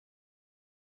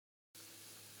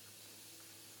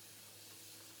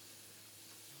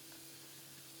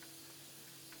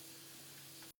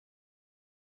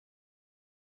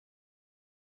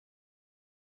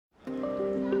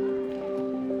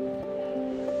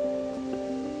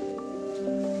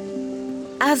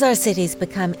As our cities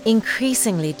become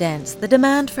increasingly dense, the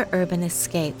demand for urban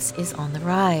escapes is on the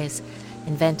rise.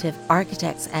 Inventive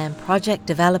architects and project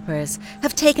developers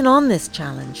have taken on this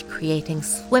challenge, creating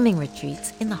swimming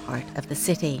retreats in the heart of the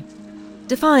city.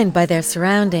 Defined by their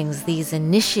surroundings, these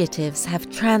initiatives have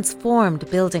transformed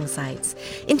building sites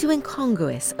into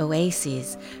incongruous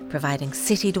oases, providing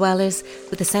city dwellers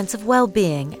with a sense of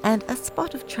well-being and a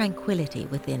spot of tranquility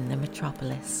within the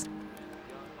metropolis.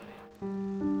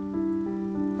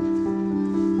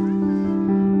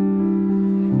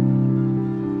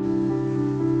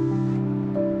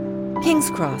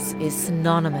 King's Cross is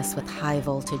synonymous with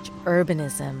high-voltage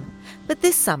urbanism, but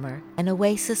this summer an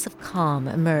oasis of calm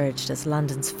emerged as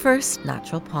London's first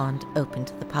natural pond opened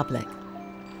to the public.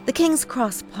 The King's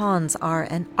Cross ponds are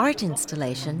an art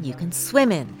installation you can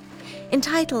swim in.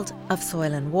 Entitled Of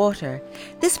Soil and Water,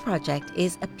 this project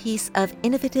is a piece of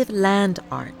innovative land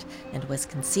art and was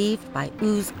conceived by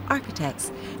Ooze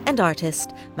architects and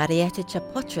artist Marietta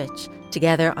Chapotrich,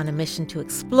 together on a mission to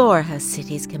explore how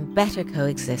cities can better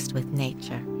coexist with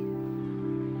nature.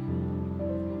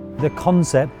 The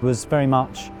concept was very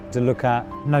much to look at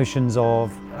notions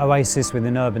of oasis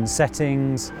within urban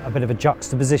settings, a bit of a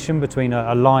juxtaposition between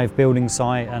a live building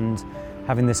site and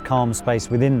having this calm space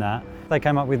within that. They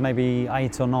came up with maybe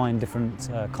 8 or 9 different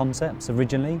concepts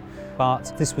originally,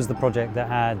 but this was the project that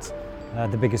had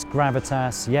the biggest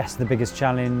gravitas, yes, the biggest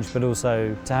challenge, but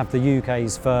also to have the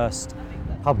UK's first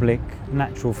public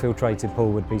natural filtrated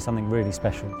pool would be something really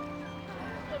special.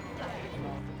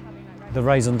 The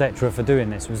raison d'etre for doing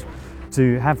this was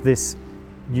to have this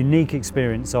unique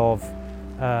experience of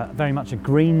very much a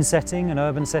green setting, an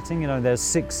urban setting. You know, there's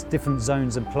 6 different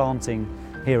zones of planting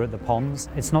here at the ponds.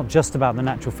 It's not just about the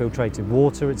natural filtrated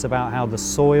water, it's about how the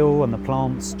soil and the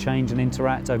plants change and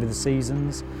interact over the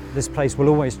seasons. This place will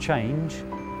always change.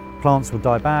 Plants will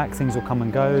die back, things will come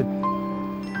and go.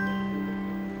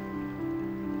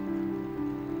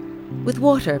 With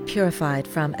water purified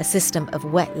from a system of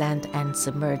wetland and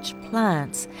submerged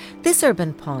plants, this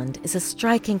urban pond is a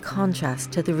striking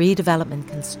contrast to the redevelopment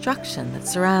construction that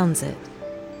surrounds it.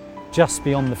 Just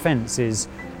beyond the fence is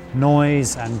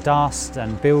noise and dust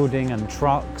and building and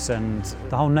trucks and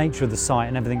the whole nature of the site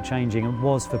and everything changing. It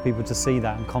was for people to see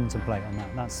that and contemplate on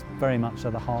that. That's very much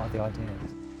at the heart of the idea.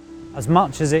 As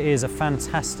much as it is a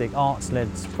fantastic arts-led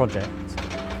project,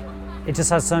 it just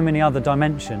has so many other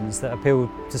dimensions that appeal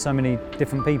to so many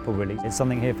different people, really. It's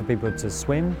something here for people to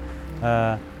swim.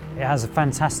 It has a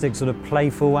fantastic sort of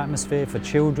playful atmosphere for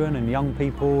children and young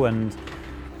people, and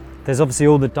there's obviously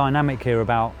all the dynamic here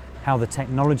about how the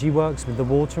technology works with the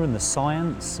water and the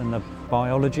science and the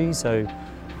biology. So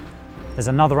there's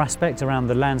another aspect around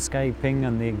the landscaping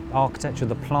and the architecture,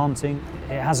 the planting.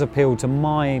 It has appealed to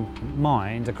my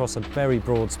mind across a very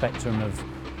broad spectrum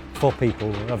for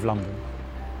people of London.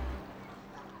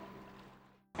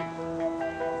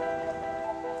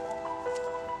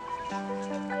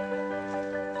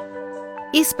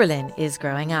 East Berlin is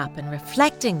growing up, and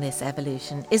reflecting this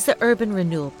evolution is the urban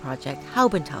renewal project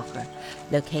Haubentaucher,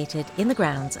 located in the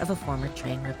grounds of a former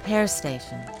train repair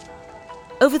station.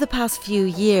 Over the past few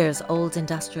years, old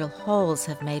industrial halls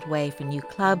have made way for new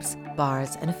clubs,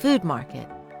 bars and a food market.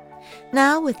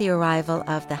 Now, with the arrival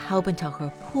of the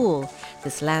Haubentaucher pool,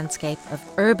 this landscape of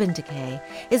urban decay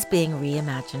is being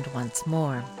reimagined once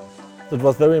more. It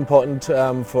was very important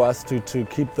for us to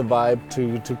keep the vibe,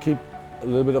 to keep a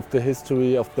little bit of the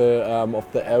history of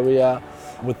the area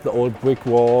with the old brick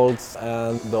walls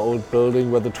and the old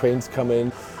building where the trains come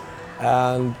in,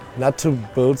 and not to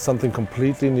build something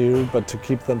completely new, but to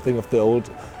keep something of the old.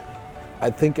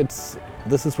 I think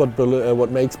this is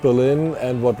what makes Berlin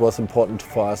and what was important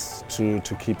for us to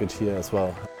keep it here as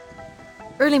well.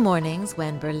 Early mornings,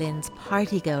 when Berlin's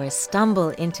partygoers stumble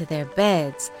into their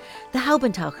beds, the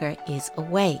Haubentaucher is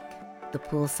awake. The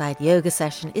poolside yoga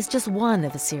session is just one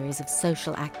of a series of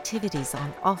social activities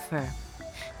on offer.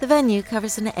 The venue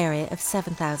covers an area of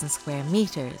 7,000 square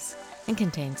meters and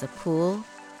contains a pool,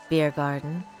 beer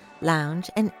garden, lounge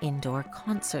and indoor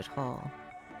concert hall.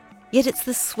 Yet it's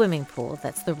the swimming pool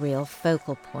that's the real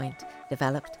focal point,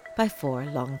 developed by 4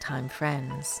 longtime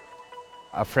friends.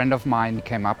 A friend of mine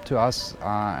came up to us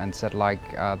and said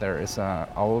there is an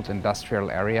old industrial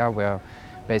area where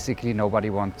basically nobody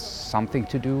wants something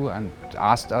to do, and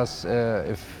asked us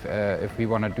if we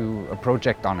want to do a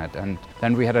project on it. And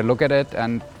then we had a look at it,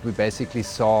 and we basically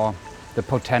saw the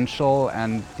potential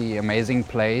and the amazing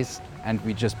place, and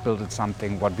we just built it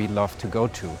something what we love to go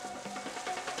to.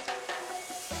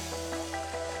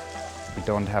 We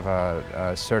don't have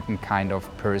a certain kind of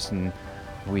person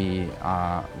we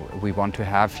want to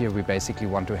have here. We basically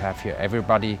want to have here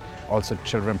everybody, also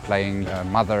children playing,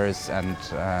 mothers and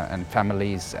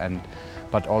families,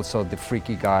 but also the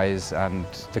freaky guys and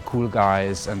the cool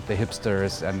guys and the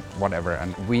hipsters and whatever.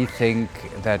 And we think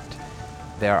that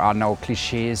there are no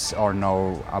cliches or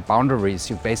no boundaries.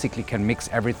 You basically can mix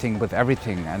everything with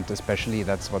everything, and especially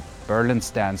that's what Berlin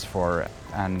stands for.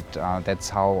 And that's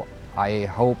how I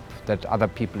hope that other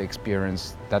people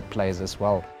experience that place as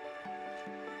well.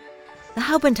 The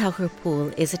Haubentaucher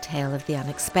Pool is a tale of the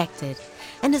unexpected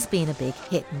and has been a big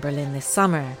hit in Berlin this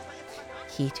summer.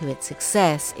 Key to its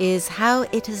success is how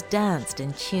it has danced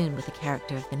in tune with the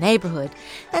character of the neighbourhood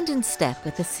and in step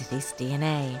with the city's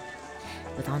DNA.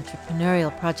 With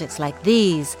entrepreneurial projects like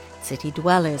these, city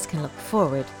dwellers can look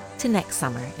forward to next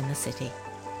summer in the city.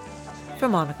 For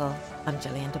Monocle, I'm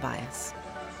Gillian Tobias.